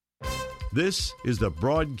This is the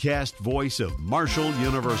broadcast voice of Marshall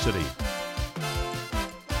University.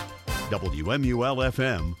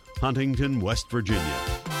 WMUL-FM, Huntington, West Virginia.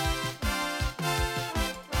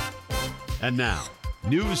 And now,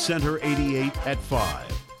 News Center 88 at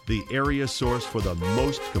 5, the area source for the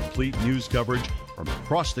most complete news coverage from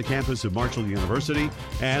across the campus of Marshall University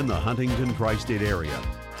and the Huntington Tri-State area.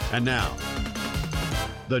 And now,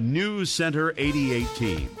 the News Center 88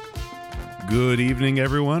 team. Good evening,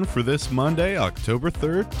 everyone, for this Monday, October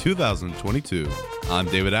 3rd, 2022. I'm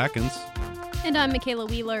David Atkins. And I'm Michaela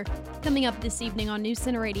Wheeler. Coming up this evening on News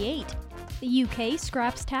Center 88, the UK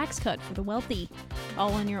scraps tax cut for the wealthy.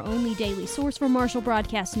 All on your only daily source for Marshall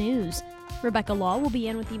Broadcast News. Rebecca Law will be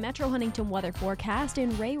in with the Metro Huntington weather forecast,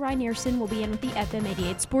 and Ray Reinierson will be in with the FM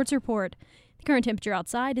 88 sports report. The current temperature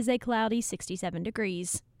outside is a cloudy 67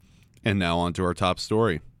 degrees. And now on to our top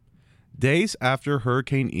story. Days after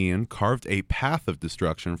Hurricane Ian carved a path of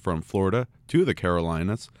destruction from Florida to the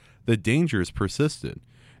Carolinas, the dangers persisted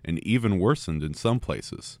and even worsened in some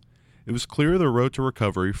places. It was clear the road to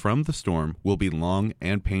recovery from the storm will be long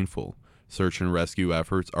and painful. Search and rescue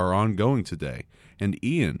efforts are ongoing today, and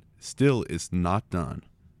Ian still is not done.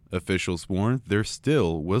 Officials warned there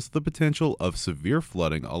still was the potential of severe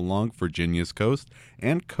flooding along Virginia's coast,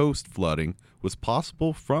 and coast flooding was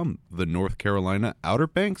possible from the North Carolina Outer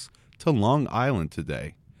Banks to Long Island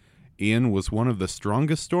today. Ian was one of the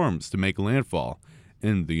strongest storms to make landfall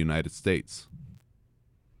in the United States.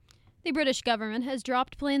 The British government has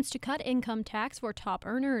dropped plans to cut income tax for top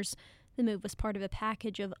earners. The move was part of a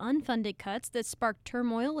package of unfunded cuts that sparked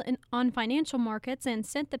turmoil on financial markets and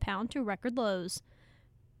sent the pound to record lows.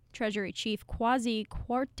 Treasury Chief Kwasi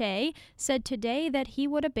Kwarteng said today that he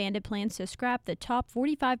would abandon plans to scrap the top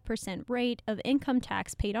 45% rate of income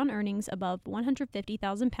tax paid on earnings above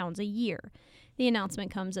 £150,000 a year. The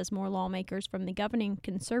announcement comes as more lawmakers from the governing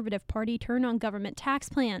Conservative Party turn on government tax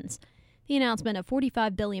plans. The announcement of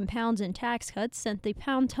 £45 billion in tax cuts sent the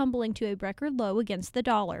pound tumbling to a record low against the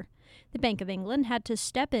dollar. The Bank of England had to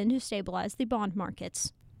step in to stabilize the bond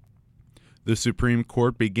markets. The Supreme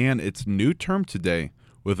Court began its new term today,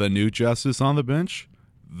 with a new justice on the bench,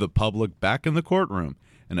 the public back in the courtroom,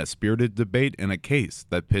 and a spirited debate in a case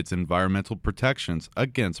that pits environmental protections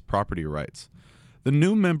against property rights. The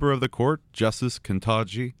new member of the court, Justice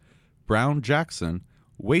Ketanji Brown Jackson,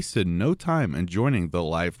 wasted no time in joining the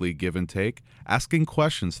lively give and take, asking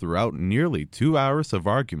questions throughout nearly 2 hours of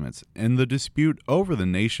arguments in the dispute over the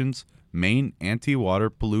nation's main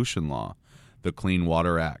anti-water pollution law, the Clean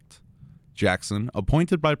Water Act. Jackson,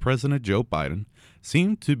 appointed by President Joe Biden,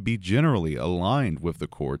 seemed to be generally aligned with the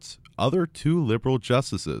court's other two liberal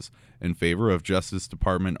justices in favor of Justice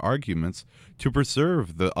Department arguments to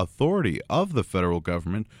preserve the authority of the federal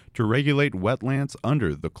government to regulate wetlands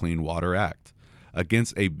under the Clean Water Act,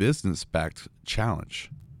 against a business-backed challenge.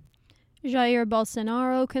 Jair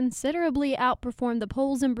Bolsonaro considerably outperformed the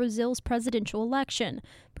polls in Brazil's presidential election,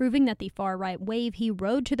 proving that the far-right wave he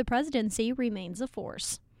rode to the presidency remains a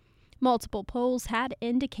force. Multiple polls had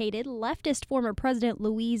indicated leftist former President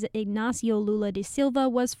Luiz Inácio Lula da Silva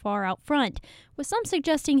was far out front, with some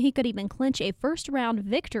suggesting he could even clinch a first-round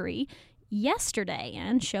victory yesterday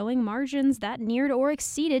and showing margins that neared or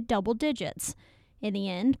exceeded double digits. In the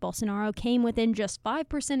end, Bolsonaro came within just 5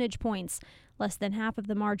 percentage points, less than half of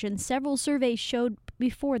the margin several surveys showed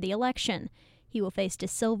before the election. He will face da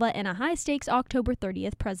Silva in a high-stakes October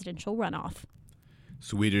 30th presidential runoff.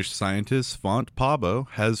 Swedish scientist Svante Pääbo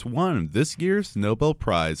has won this year's Nobel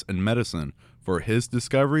Prize in Medicine for his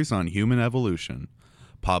discoveries on human evolution.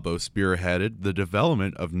 Pääbo spearheaded the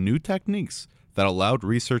development of new techniques that allowed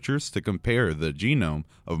researchers to compare the genome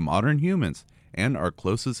of modern humans and our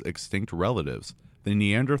closest extinct relatives, the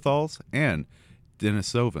Neanderthals and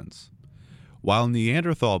Denisovans. While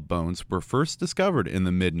Neanderthal bones were first discovered in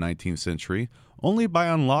the mid-19th century only by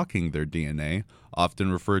unlocking their DNA,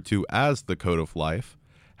 often referred to as the code of life,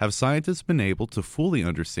 have scientists been able to fully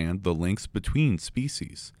understand the links between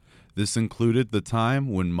species. This included the time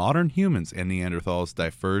when modern humans and Neanderthals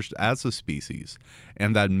diverged as a species,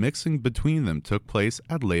 and that mixing between them took place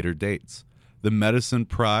at later dates. The Medicine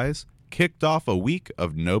Prize kicked off a week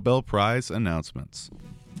of Nobel Prize announcements.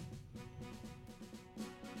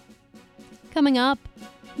 Coming up,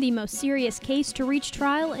 the most serious case to reach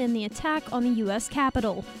trial in the attack on the U.S.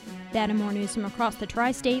 Capitol. That and more news from across the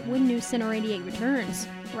tri-state when News Center 88 returns,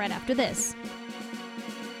 right after this.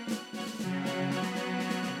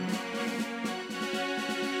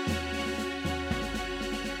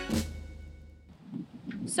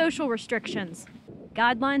 Social restrictions.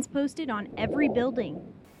 Guidelines posted on every building.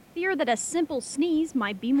 Fear that a simple sneeze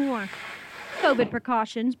might be more. COVID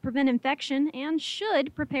precautions prevent infection and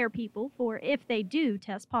should prepare people for if they do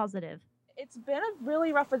test positive. It's been a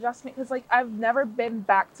really rough adjustment because, I've never been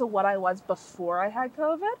back to what I was before I had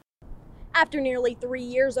COVID. After nearly 3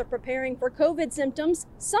 years of preparing for COVID symptoms,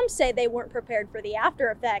 some say they weren't prepared for the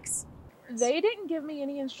after effects. They didn't give me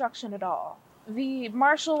any instruction at all. The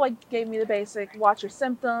marshal gave me the basic, watch your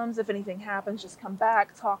symptoms. If anything happens, just come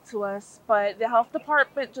back, talk to us. But the health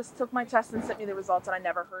department just took my test and sent me the results, and I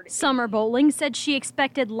never heard it. Summer Bowling said she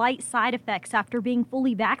expected light side effects after being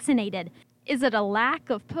fully vaccinated. Is it a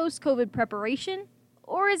lack of post-COVID preparation?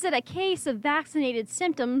 Or is it a case of vaccinated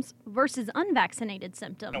symptoms versus unvaccinated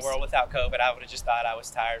symptoms? In a world without COVID, I would have just thought I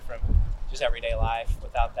was tired from just everyday life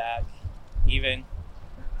without that, even.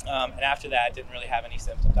 And after that, I didn't really have any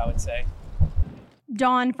symptoms, I would say.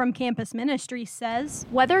 Dawn from Campus Ministry says,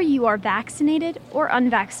 whether you are vaccinated or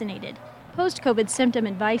unvaccinated, post-COVID symptom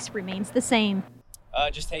advice remains the same.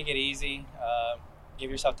 Just take it easy, give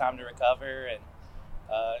yourself time to recover, and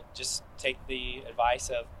just take the advice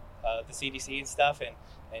of the CDC and stuff and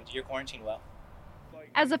do your quarantine well.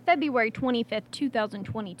 As of February 25th,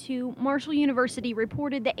 2022, Marshall University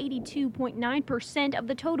reported that 82.9% of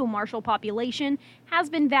the total Marshall population has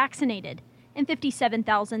been vaccinated, and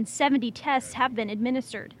 57,070 tests have been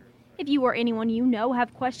administered. If you or anyone you know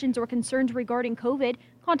have questions or concerns regarding COVID,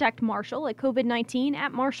 contact Marshall at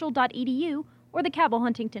covid19@marshall.edu or the Cabell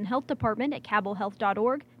Huntington Health Department at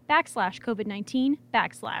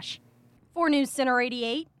cabellhealth.org/COVID19/. For News Center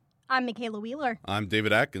 88, I'm Michaela Wheeler. I'm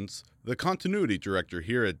David Atkins, the Continuity Director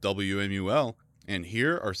here at WMUL, and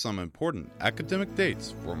here are some important academic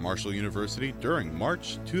dates for Marshall University during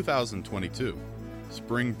March 2022.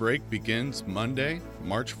 Spring break begins Monday,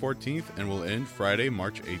 March 14th, and will end Friday,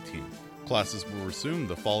 March 18th. Classes will resume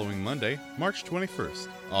the following Monday, March 21st.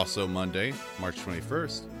 Also Monday, March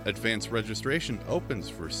 21st, advanced registration opens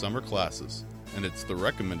for summer classes, and it's the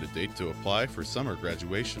recommended date to apply for summer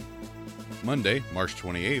graduation. Monday, March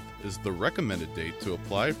 28th, is the recommended date to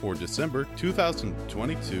apply for December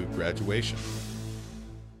 2022 graduation.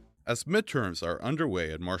 As midterms are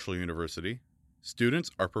underway at Marshall University, students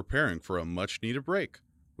are preparing for a much-needed break.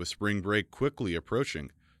 With spring break quickly approaching,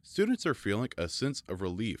 students are feeling a sense of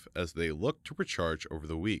relief as they look to recharge over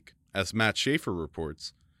the week. As Matt Schaefer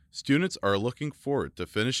reports, students are looking forward to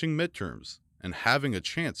finishing midterms and having a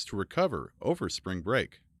chance to recover over spring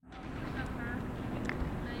break.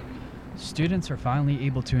 Students are finally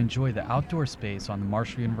able to enjoy the outdoor space on the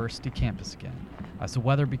Marshall University campus again as the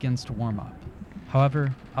weather begins to warm up.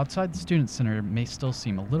 However, outside the Student Center may still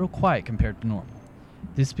seem a little quiet compared to normal.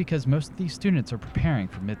 This is because most of these students are preparing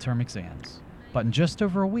for midterm exams. But in just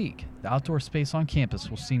over a week, the outdoor space on campus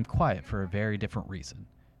will seem quiet for a very different reason: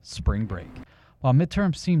 spring break. While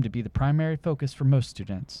midterms seem to be the primary focus for most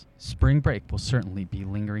students, spring break will certainly be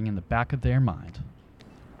lingering in the back of their mind.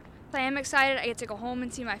 I am excited. I get to go home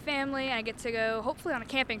and see my family, and I get to go hopefully on a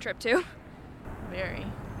camping trip too. Very.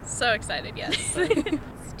 So excited, yes.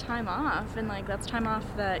 It's time off, and that's time off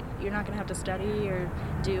that you're not going to have to study or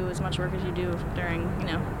do as much work as you do during,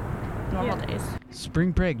 normal days.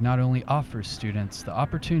 Spring break not only offers students the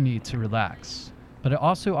opportunity to relax, but it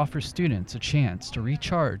also offers students a chance to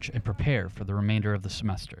recharge and prepare for the remainder of the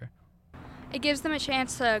semester. It gives them a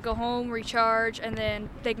chance to go home, recharge, and then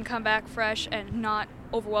they can come back fresh and not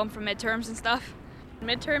overwhelmed from midterms and stuff.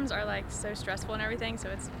 Midterms are so stressful and everything, so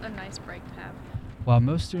it's a nice break to have. While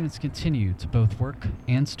most students continue to both work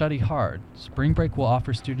and study hard, spring break will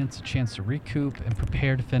offer students a chance to recoup and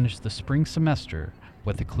prepare to finish the spring semester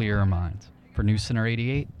with a clearer mind. For News Center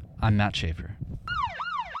 88, I'm Matt Schaefer.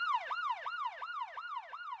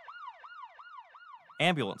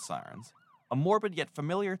 Ambulance sirens, a morbid yet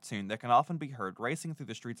familiar tune that can often be heard racing through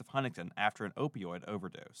the streets of Huntington after an opioid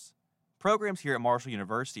overdose. Programs here at Marshall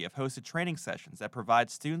University have hosted training sessions that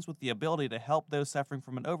provide students with the ability to help those suffering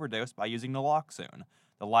from an overdose by using naloxone,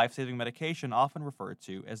 the life-saving medication often referred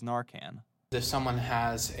to as Narcan. If someone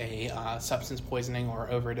has a substance poisoning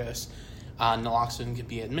or overdose, naloxone can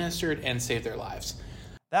be administered and save their lives.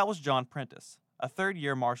 That was John Prentice, a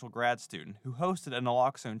third-year Marshall grad student who hosted a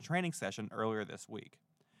naloxone training session earlier this week.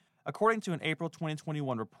 According to an April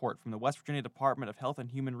 2021 report from the West Virginia Department of Health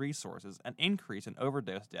and Human Resources, an increase in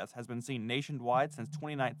overdose deaths has been seen nationwide since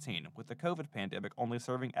 2019, with the COVID pandemic only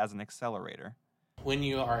serving as an accelerator. When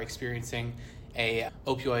you are experiencing a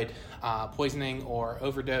opioid poisoning or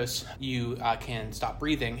overdose, you can stop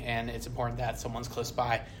breathing, and it's important that someone's close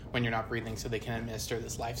by when you're not breathing so they can administer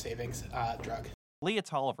this life-saving drug. Leah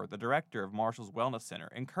Tolliver, the director of Marshall's Wellness Center,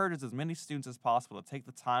 encourages as many students as possible to take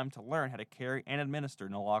the time to learn how to carry and administer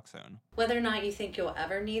naloxone. Whether or not you think you'll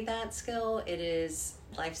ever need that skill, it is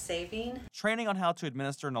life-saving. Training on how to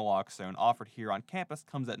administer naloxone offered here on campus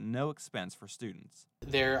comes at no expense for students.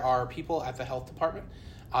 There are people at the health department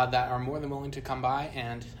that are more than willing to come by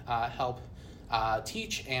and help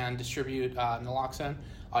teach and distribute naloxone.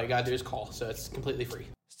 All you gotta do is call, so it's completely free.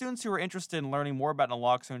 Students who are interested in learning more about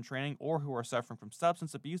naloxone training or who are suffering from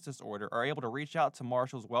substance abuse disorder are able to reach out to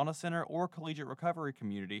Marshall's Wellness Center or Collegiate Recovery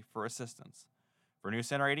Community for assistance. For News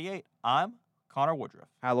Center 88, I'm Connor Woodruff.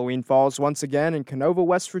 Halloween falls once again, and Canova,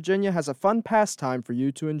 West Virginia has a fun pastime for you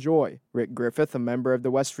to enjoy. Rick Griffith, a member of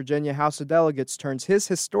the West Virginia House of Delegates, turns his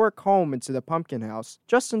historic home into the Pumpkin House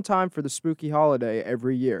just in time for the spooky holiday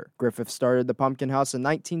every year. Griffith started the Pumpkin House in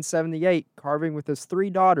 1978, carving with his 3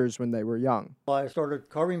 daughters when they were young. I started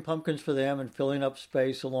carving pumpkins for them and filling up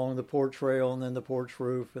space along the porch rail and then the porch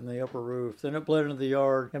roof and the upper roof. Then it bled into the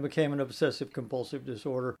yard and became an obsessive-compulsive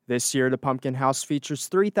disorder. This year, the Pumpkin House features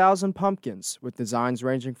 3,000 pumpkins, with designs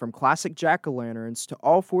ranging from classic jack-o'-lanterns to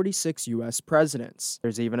all 46 U.S. presidents.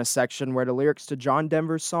 There's even a section where the lyrics to John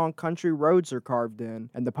Denver's song Country Roads are carved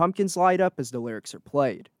in, and the pumpkins light up as the lyrics are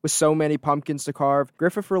played. With so many pumpkins to carve,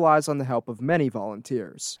 Griffith relies on the help of many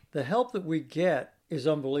volunteers. The help that we get is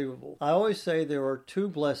unbelievable. I always say there are 2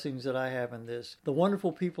 blessings that I have in this. The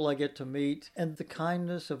wonderful people I get to meet and the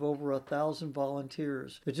kindness of over 1,000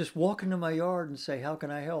 volunteers that just walk into my yard and say, how can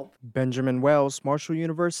I help? Benjamin Wells, Marshall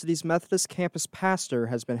University's Methodist campus pastor,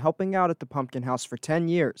 has been helping out at the Pumpkin House for 10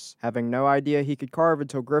 years. Having no idea he could carve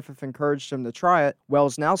until Griffith encouraged him to try it,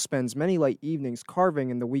 Wells now spends many late evenings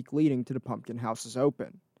carving in the week leading to the Pumpkin House's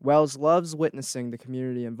open. Wells loves witnessing the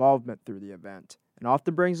community involvement through the event, and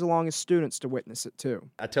often brings along his students to witness it too.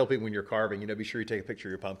 I tell people when you're carving, be sure you take a picture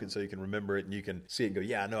of your pumpkin so you can remember it and you can see it and go,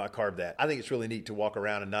 yeah, I know I carved that. I think it's really neat to walk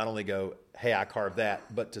around and not only go, hey, I carved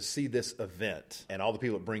that, but to see this event and all the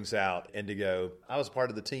people it brings out and to go, I was part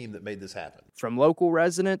of the team that made this happen. From local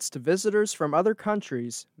residents to visitors from other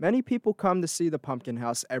countries, many people come to see the Pumpkin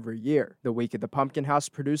House every year. The week of the Pumpkin House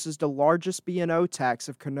produces the largest B&O tax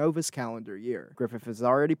of Canova's calendar year. Griffith is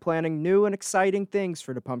already planning new and exciting things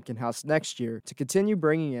for the Pumpkin House next year to continue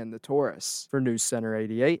bringing in the tourists. For News Center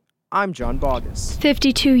 88, I'm John Bogus.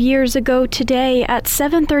 52 years ago today at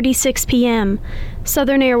 7:36 p.m.,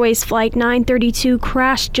 Southern Airways Flight 932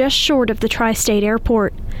 crashed just short of the Tri-State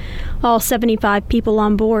Airport. All 75 people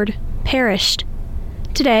on board perished.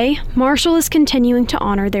 Today, Marshall is continuing to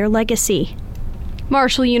honor their legacy.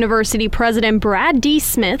 Marshall University President Brad D.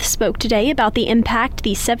 Smith spoke today about the impact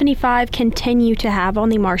the 75 continue to have on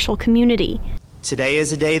the Marshall community. Today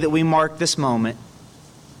is a day that we mark this moment,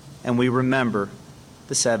 and we remember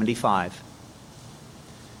the 75.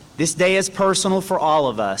 This day is personal for all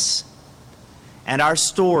of us, and our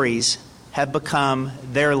stories have become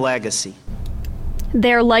their legacy.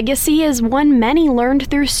 Their legacy is one many learned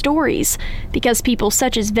through stories, because people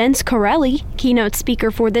such as Vince Corelli, keynote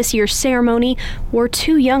speaker for this year's ceremony, were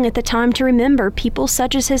too young at the time to remember people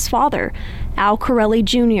such as his father, Al Corelli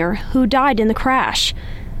Jr., who died in the crash,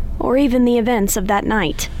 or even the events of that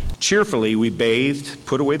night. Cheerfully, we bathed,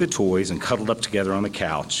 put away the toys, and cuddled up together on the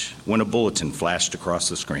couch when a bulletin flashed across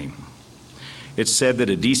the screen. It said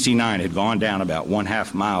that a DC-9 had gone down about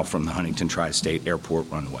 1/2 mile from the Huntington Tri-State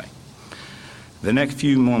Airport runway. The next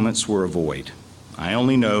few moments were a void. I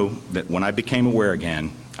only know that when I became aware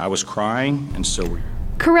again, I was crying, and so were you.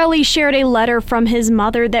 Corelli shared a letter from his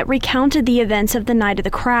mother that recounted the events of the night of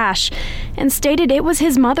the crash and stated it was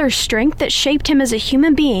his mother's strength that shaped him as a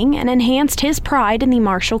human being and enhanced his pride in the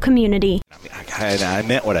Marshall community. I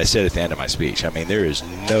meant what I said at the end of my speech. there is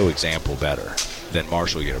no example better than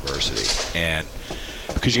Marshall University. And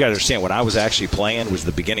because you got to understand, when I was actually playing was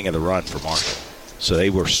the beginning of the run for Marshall. So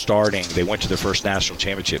they went to their first national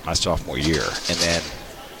championship my sophomore year, and then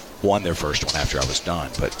won their first one after I was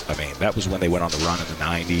done. But, that was when they went on the run in the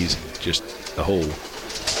 90s, and just the whole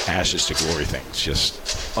ashes to glory thing. It's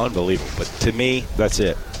just unbelievable. But to me, that's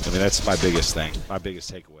it. That's my biggest thing, my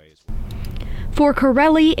biggest takeaway. For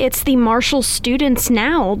Corelli, it's the Marshall students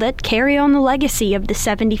now that carry on the legacy of the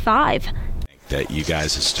 75. That you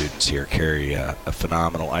guys as students here carry a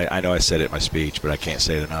phenomenal, I know I said it in my speech, but I can't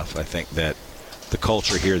say it enough. I think that the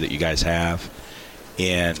culture here that you guys have,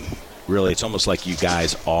 and really it's almost like you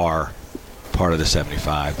guys are part of the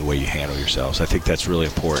 75, the way you handle yourselves. I think that's really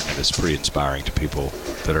important, and it's pretty inspiring to people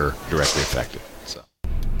that are directly affected.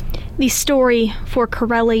 The story for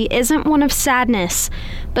Corelli isn't one of sadness,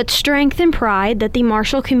 but strength and pride that the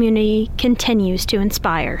Marshall community continues to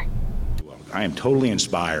inspire. I am totally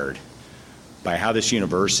inspired by how this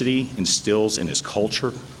university instills in its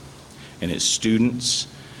culture and its students.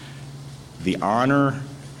 The honor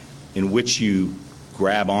in which you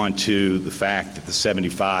grab onto the fact that the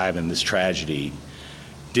 75 and this tragedy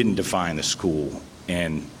didn't define the school,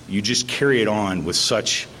 and you just carry it on with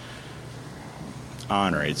such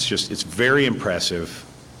honor. It's very impressive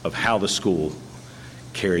of how the school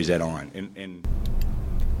carries that on. And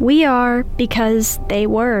We are because they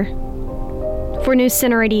were. For News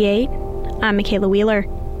Center 88, I'm Michaela Wheeler.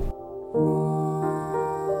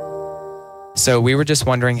 So we were just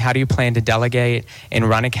wondering, how do you plan to delegate and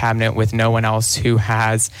run a cabinet with no one else who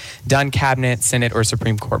has done cabinet, Senate, or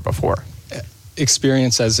Supreme Court before?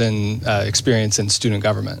 Experience as in experience in student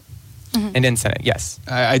government. And in Senate, yes.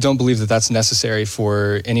 I don't believe that that's necessary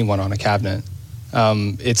for anyone on a cabinet.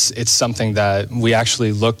 It's something that we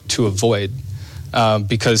actually look to avoid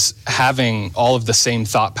because having all of the same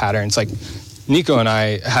thought patterns, like Nico and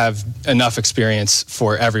I have enough experience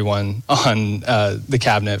for everyone on the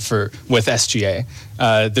cabinet with SGA.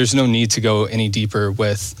 There's no need to go any deeper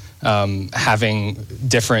with having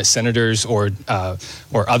different senators or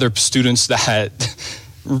other students that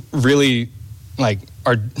really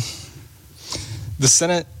are. The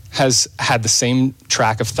Senate has had the same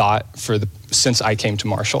track of thought since I came to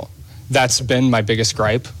Marshall. That's been my biggest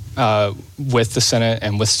gripe with the Senate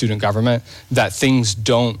and with student government, that things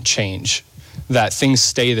don't change, that things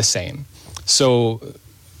stay the same. So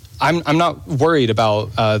I'm not worried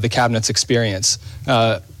about the cabinet's experience.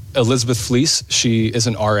 Elizabeth Fleece, she is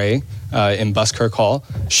an RA in Buskirk Hall.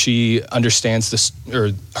 She understands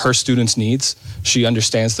her students' needs. She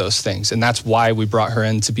understands those things, and that's why we brought her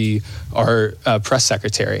in to be our press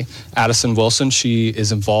secretary. Addison Wilson, she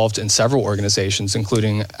is involved in several organizations,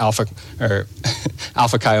 including Alpha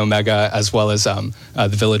Chi Omega, as well as the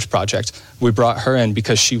Village Project. We brought her in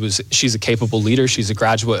because she's a capable leader. She's a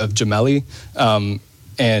graduate of Gemelli,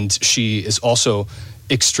 and she is also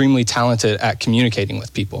extremely talented at communicating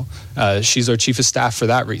with people. She's our chief of staff for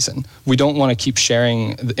that reason. We don't want to keep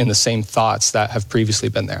sharing in the same thoughts that have previously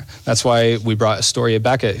been there. That's why we brought Astoria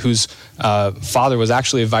Beckett, whose father was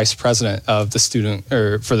actually a vice president of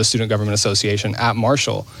the for the Student Government Association at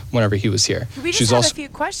Marshall whenever he was here. We just had a few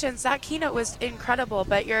questions. That keynote was incredible,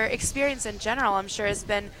 but your experience in general, I'm sure, has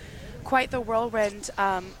been quite the whirlwind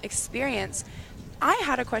experience. I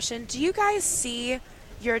had a question. Do you guys see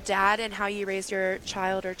your dad and how you raise your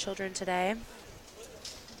child or children today?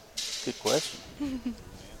 Good question.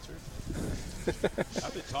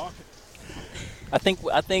 I've been talking. I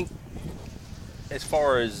think as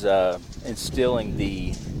far as instilling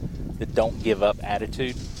the don't give up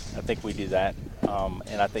attitude, I think we do that,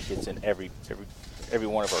 and I think it's in every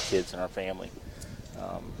one of our kids in our family.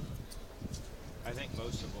 I think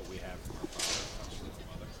most of what we have from our father comes from his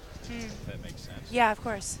mother. If that makes sense. Yeah, of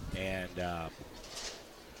course. And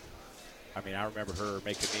I remember her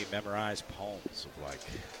making me memorize poems of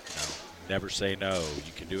never say no,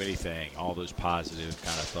 you can do anything, all those positive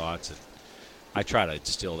kind of thoughts. And I try to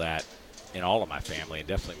instill that in all of my family, and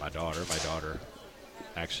definitely my daughter. My daughter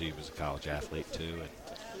actually was a college athlete too, and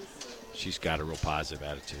she's got a real positive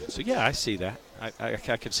attitude. So yeah, I see that. I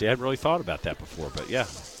can see. I hadn't really thought about that before, but yeah,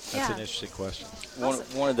 that's an interesting question.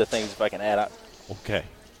 One of the things, if I can add, okay.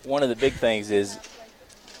 One of the big things is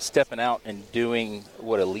stepping out and doing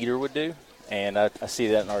what a leader would do, and I see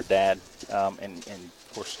that in our dad, and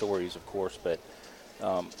of course stories, of course. But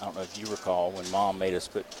I don't know if you recall when Mom made us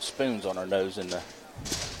put spoons on our nose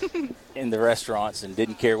in the restaurants and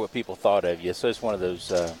didn't care what people thought of you. So it's one of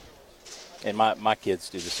those, and my kids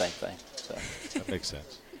do the same thing. So that makes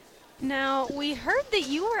sense. Now, we heard that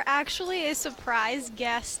you were actually a surprise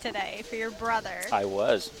guest today for your brother. I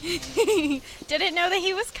was. Didn't know that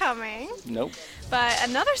he was coming. Nope. But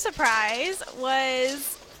another surprise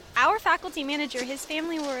was our faculty manager. His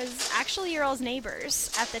family was actually your all's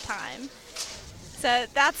neighbors at the time. So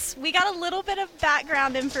we got a little bit of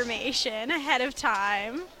background information ahead of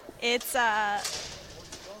time. It's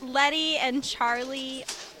Letty and Charlie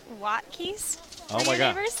Watkeys. Oh my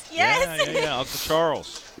God. Neighbors? Yes. Yeah, Uncle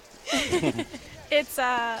Charles. It's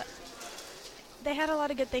they had a lot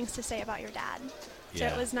of good things to say about your dad. So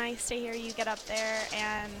it was nice to hear you get up there,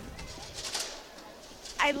 and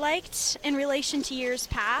I liked, in relation to years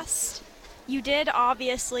past, you did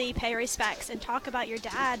obviously pay respects and talk about your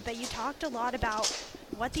dad, but you talked a lot about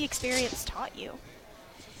what the experience taught you,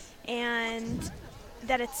 and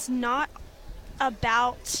that it's not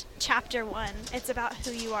about chapter one, it's about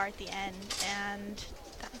who you are at the end, and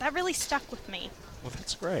that really stuck with me. Well,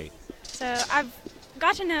 that's great. So I've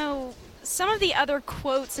got to know some of the other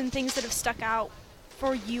quotes and things that have stuck out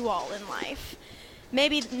for you all in life.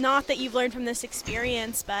 Maybe not that you've learned from this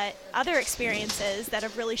experience, but other experiences that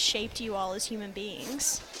have really shaped you all as human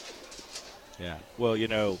beings. Yeah. Well, you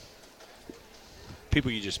know,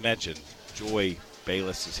 people you just mentioned, Joy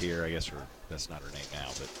Bayless is here, I guess, or that's not her name now,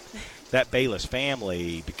 but that Bayless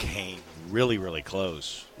family became really, really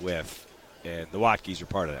close with, and the Watkes are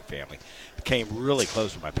part of that family, became really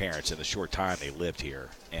close with my parents in the short time they lived here.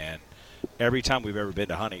 And every time we've ever been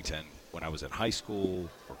to Huntington, when I was in high school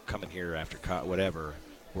or coming here after whatever,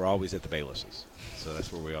 we're always at the Baylesses. So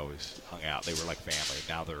that's where we always hung out. They were like family.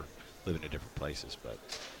 Now they're living in different places.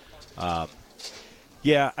 But,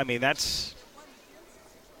 yeah, I mean, that's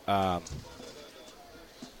I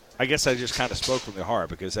guess I just kind of spoke from the heart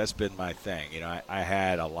because that's been my thing. You know, I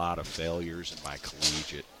had a lot of failures in my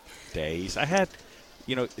collegiate days. I had,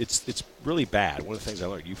 you know, it's really bad. One of the things I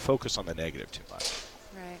learned, you focus on the negative too much.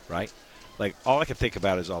 Right? Like, all I can think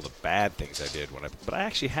about is all the bad things I did but I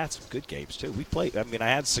actually had some good games too. We played, I mean, I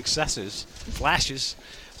had successes, flashes,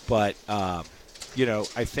 but, you know,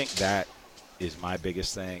 I think that is my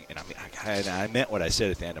biggest thing. And I mean, I meant what I said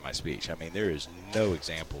at the end of my speech. I mean, there is no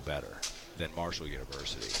example better than Marshall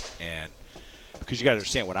University. And because you got to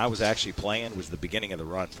understand, when I was actually playing was the beginning of the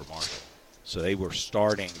run for Marshall. So they were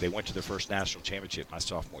starting, they went to their first national championship my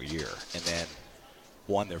sophomore year and then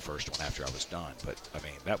won their first one after I was done. But, I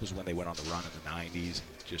mean, that was when they went on the run in the 90s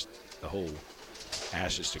and just the whole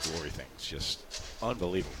ashes to glory thing. It's just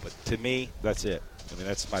unbelievable. But to me, that's it. I mean,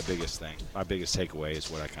 that's my biggest thing. My biggest takeaway is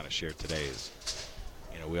what I kind of shared today is,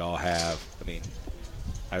 you know, we all have, I mean,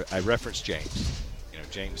 I referenced James. You know,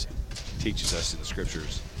 James teaches us in the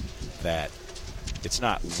scriptures that it's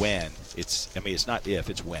not when, it's not if,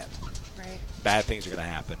 it's when. Right. Bad things are going to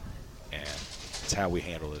happen, and it's how we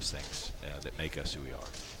handle those things that make us who we are.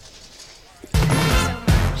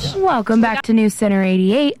 Welcome back to News Center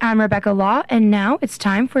 88. I'm Rebecca Law, and now it's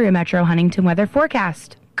time for your Metro Huntington weather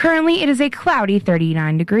forecast. Currently, it is a cloudy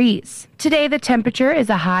 39 degrees. Today, the temperature is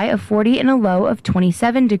a high of 40 and a low of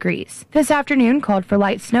 27 degrees. This afternoon called for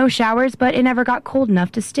light snow showers, but it never got cold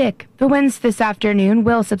enough to stick. The winds this afternoon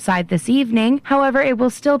will subside this evening. However, it will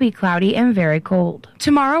still be cloudy and very cold.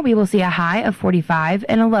 Tomorrow, we will see a high of 45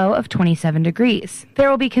 and a low of 27 degrees. There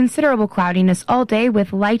will be considerable cloudiness all day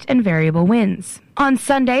with light and variable winds. On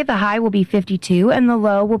Sunday, the high will be 52 and the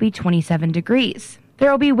low will be 27 degrees. There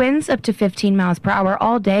will be winds up to 15 miles per hour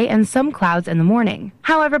all day and some clouds in the morning.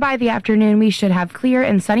 However, by the afternoon, we should have clear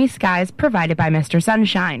and sunny skies provided by Mr.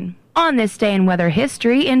 Sunshine. On this day in weather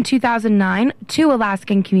history, in 2009, 2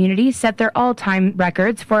 Alaskan communities set their all-time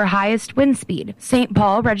records for highest wind speed. St.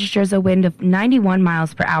 Paul registers a wind of 91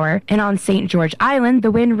 miles per hour, and on St. George Island, the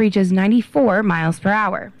wind reaches 94 miles per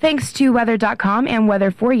hour. Thanks to weather.com and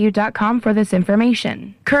weather4you.com for this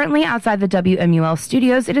information. Currently, outside the WMUL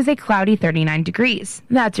studios, it is a cloudy 39 degrees.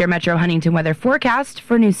 That's your Metro Huntington weather forecast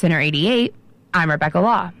for News Center 88. I'm Rebecca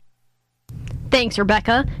Law. Thanks,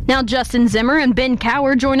 Rebecca. Now Justin Zimmer and Ben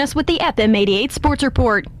Cower join us with the FM 88 Sports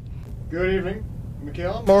Report. Good evening,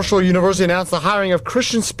 Michaela. Marshall University announced the hiring of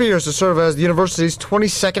Christian Spears to serve as the university's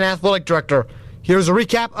 22nd athletic director. Here's a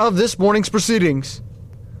recap of this morning's proceedings.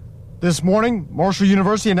 This morning, Marshall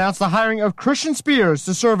University announced the hiring of Christian Spears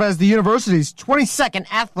to serve as the university's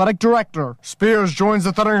 22nd athletic director. Spears joins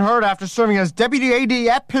the Thundering Herd after serving as deputy AD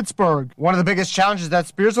at Pittsburgh. One of the biggest challenges that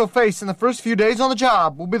Spears will face in the first few days on the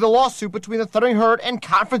job will be the lawsuit between the Thundering Herd and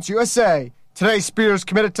Conference USA. Today, Spears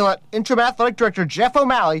committed to let interim athletic director Jeff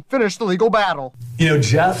O'Malley finish the legal battle. You know,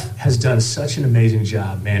 Jeff has done such an amazing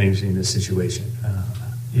job managing this situation.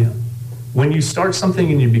 When you start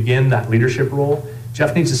something and you begin that leadership role,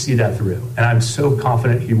 Jeff needs to see that through, and I'm so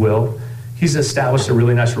confident he will. He's established a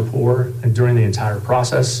really nice rapport during the entire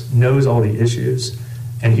process, knows all the issues,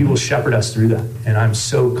 and he will shepherd us through that. And I'm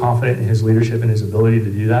so confident in his leadership and his ability to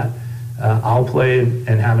do that. I'll play and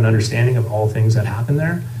have an understanding of all things that happen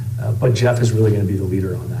there, but Jeff is really going to be the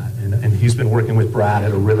leader on that. And he's been working with Brad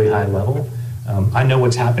at a really high level. I know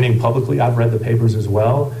what's happening publicly. I've read the papers as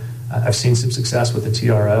well. I've seen some success with the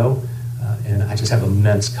TRO. And I just have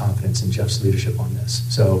immense confidence in Jeff's leadership on this.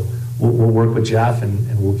 So we'll work with Jeff,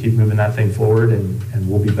 and we'll keep moving that thing forward, and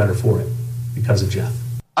we'll be better for it because of Jeff.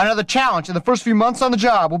 Another challenge in the first few months on the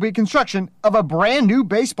job will be construction of a brand new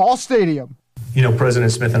baseball stadium. You know,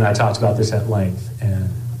 President Smith and I talked about this at length,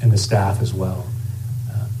 and the staff as well.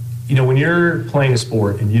 When you're playing a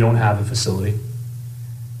sport and you don't have a facility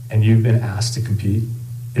and you've been asked to compete,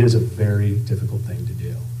 it is a very difficult thing to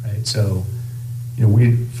do, right? So,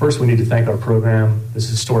 we need to thank our program, this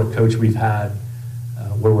historic coach we've had,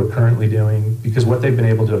 where we're currently doing, because what they've been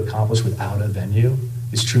able to accomplish without a venue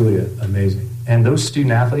is truly amazing. And those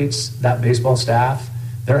student athletes, that baseball staff,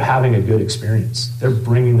 they're having a good experience. They're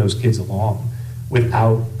bringing those kids along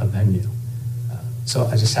without a venue. So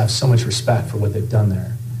I just have so much respect for what they've done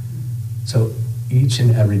there. So each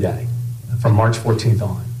and every day, from March 14th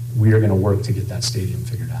on, we are going to work to get that stadium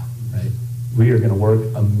figured out, right? We are going to work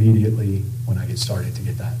immediately when I get started to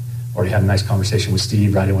get that. Already had a nice conversation with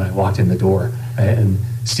Steve right when I walked in the door. Right? And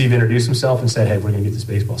Steve introduced himself and said, hey, we're going to get this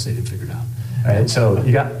baseball stadium figured out. Right? So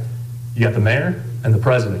you got the mayor and the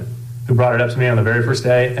president who brought it up to me on the very first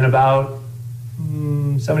day, and about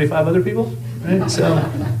 75 other people. Right? So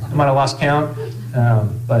I might have lost count,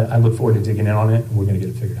 but I look forward to digging in on it, and we're going to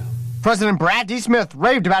get it figured out. President Brad D. Smith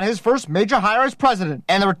raved about his first major hire as president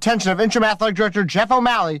and the retention of interim athletic director Jeff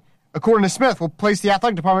O'Malley. According to Smith, will place the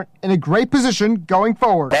athletic department in a great position going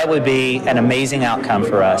forward. That would be an amazing outcome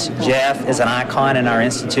for us. Jeff is an icon in our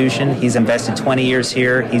institution. He's invested 20 years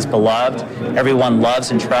here. He's beloved. Everyone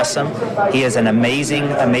loves and trusts him. He is an amazing,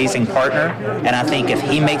 amazing partner. And I think if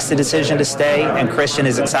he makes the decision to stay and Christian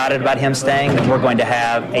is excited about him staying, then we're going to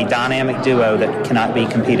have a dynamic duo that cannot be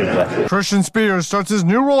competed with. Christian Spears starts his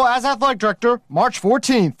new role as athletic director March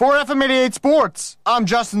 14th. For FM 88 Sports, I'm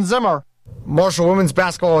Justin Zimmer. Marshall women's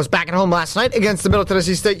basketball was back at home last night against the Middle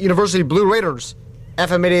Tennessee State University Blue Raiders.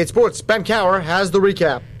 FM 88 Sports' Ben Cower has the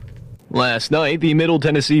recap. Last night, the Middle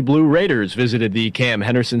Tennessee Blue Raiders visited the Cam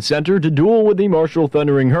Henderson Center to duel with the Marshall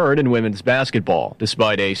Thundering Herd in women's basketball.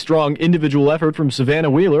 Despite a strong individual effort from Savannah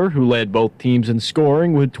Wheeler, who led both teams in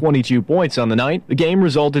scoring with 22 points on the night, the game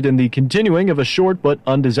resulted in the continuing of a short but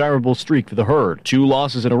undesirable streak for the Herd. 2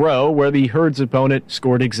 losses in a row where the Herd's opponent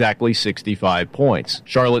scored exactly 65 points.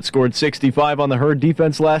 Charlotte scored 65 on the Herd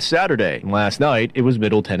defense last Saturday, and last night it was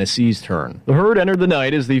Middle Tennessee's turn. The Herd entered the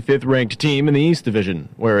night as the 5th-ranked team in the East Division,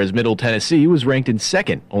 whereas Middle Tennessee was ranked in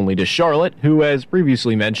 2nd, only to Charlotte, who, as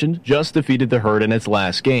previously mentioned, just defeated the Herd in its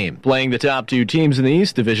last game. Playing the top 2 teams in the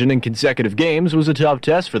East Division in consecutive games was a tough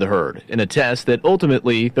test for the Herd, in a test that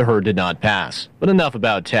ultimately the Herd did not pass. But enough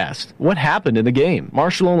about test. What happened in the game?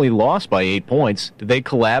 Marshall only lost by 8 points. Did they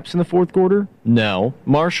collapse in the 4th quarter? No.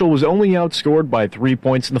 Marshall was only outscored by 3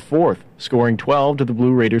 points in the 4th, scoring 12 to the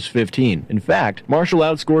Blue Raiders' 15. In fact, Marshall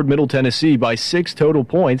outscored Middle Tennessee by 6 total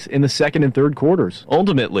points in the 2nd and 3rd quarters.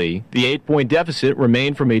 Ultimately, the 8-point deficit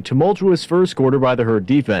remained from a tumultuous first quarter by the Herd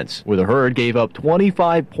defense, where the Herd gave up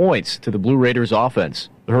 25 points to the Blue Raiders' offense.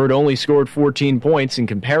 The Herd only scored 14 points in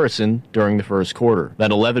comparison during the first quarter.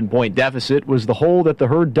 That 11-point deficit was the hole that the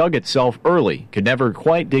Herd dug itself early, could never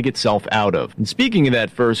quite dig itself out of. And speaking of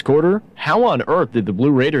that first quarter, how on earth did the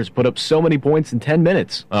Blue Raiders put up so many points in 10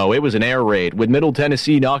 minutes? Oh, it was an air raid, with Middle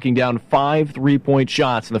Tennessee knocking down 5 3-point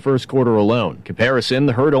shots in the first quarter alone. In comparison,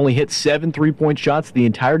 the Herd only hit 7 3-point shots the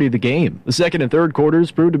entirety of the game. The 2nd and 3rd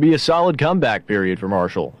quarters proved to be a solid comeback period for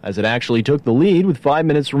Marshall, as it actually took the lead with 5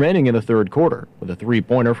 minutes remaining in the 3rd quarter, with a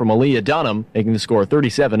 3-pointer from Aaliyah Dunham, making the score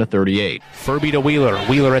 37-38. Furby to Wheeler.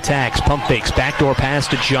 Wheeler attacks, pump fakes, backdoor pass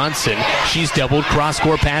to Johnson. She's doubled,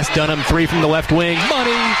 cross-court pass, Dunham, 3 from the left wing.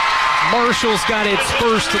 Money! Marshall's got its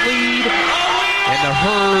first lead, and the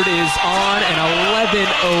Herd is on an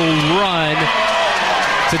 11-0 run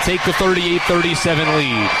to take the 38-37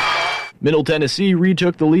 lead. Middle Tennessee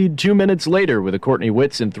retook the lead 2 minutes later with a Courtney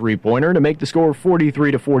Whitson 3-pointer to make the score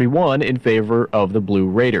 43-41 in favor of the Blue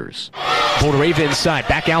Raiders. Borderave inside,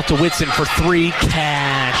 back out to Whitson for 3,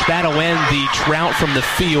 cash. That'll end the drought from the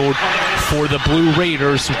field for the Blue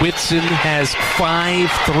Raiders. Whitson has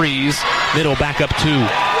 5 threes. Middle back up 2.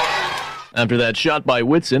 After that shot by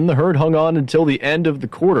Whitson, the Herd hung on until the end of the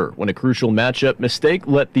quarter, when a crucial matchup mistake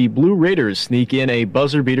let the Blue Raiders sneak in a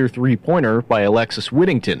buzzer-beater 3-pointer by Alexis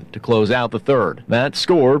Whittington to close out the 3rd. That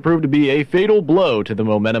score proved to be a fatal blow to the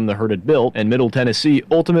momentum the Herd had built, and Middle Tennessee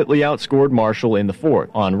ultimately outscored Marshall in the 4th,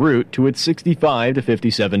 en route to its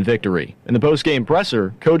 65-57 victory. In the post-game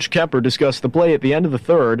presser, Coach Kemper discussed the play at the end of the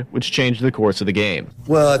 3rd, which changed the course of the game.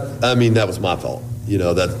 Well, I mean, that was my fault. You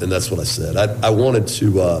know, and that's what I said. I wanted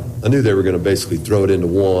to, I knew they were going to basically throw it into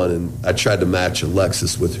one, and I tried to match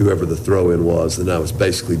Alexis with whoever the throw-in was, and I was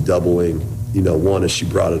basically doubling, you know, one as she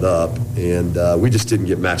brought it up, and we just didn't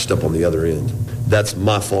get matched up on the other end. That's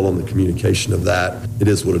my fault on the communication of that. It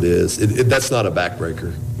is what it is. That's not a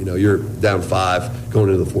backbreaker. You know, you're down 5 going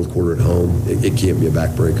into the 4th quarter at home. It can't be a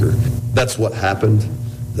backbreaker. That's what happened.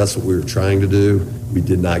 That's what we were trying to do. We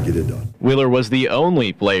did not get it done. Wheeler was the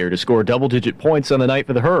only player to score double-digit points on the night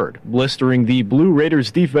for the Herd, blistering the Blue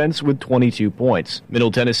Raiders defense with 22 points.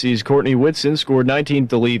 Middle Tennessee's Courtney Whitson scored 19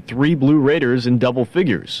 to lead 3 Blue Raiders in double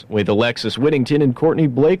figures, with Alexis Whittington and Courtney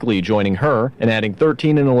Blakely joining her and adding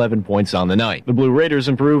 13 and 11 points on the night. The Blue Raiders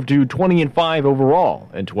improved to 20-5 overall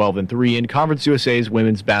and 12-3 in Conference USA's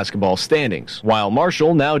women's basketball standings, while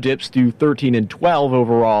Marshall now dips to 13-12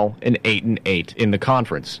 overall and 8-8 in the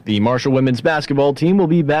conference. The Marshall women's basketball team will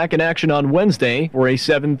be back in action on Wednesday for a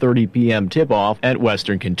 7:30 p.m. tip-off at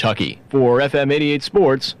Western Kentucky. For FM 88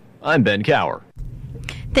 Sports, I'm Ben Cower.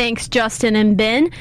 Thanks, Justin and Ben.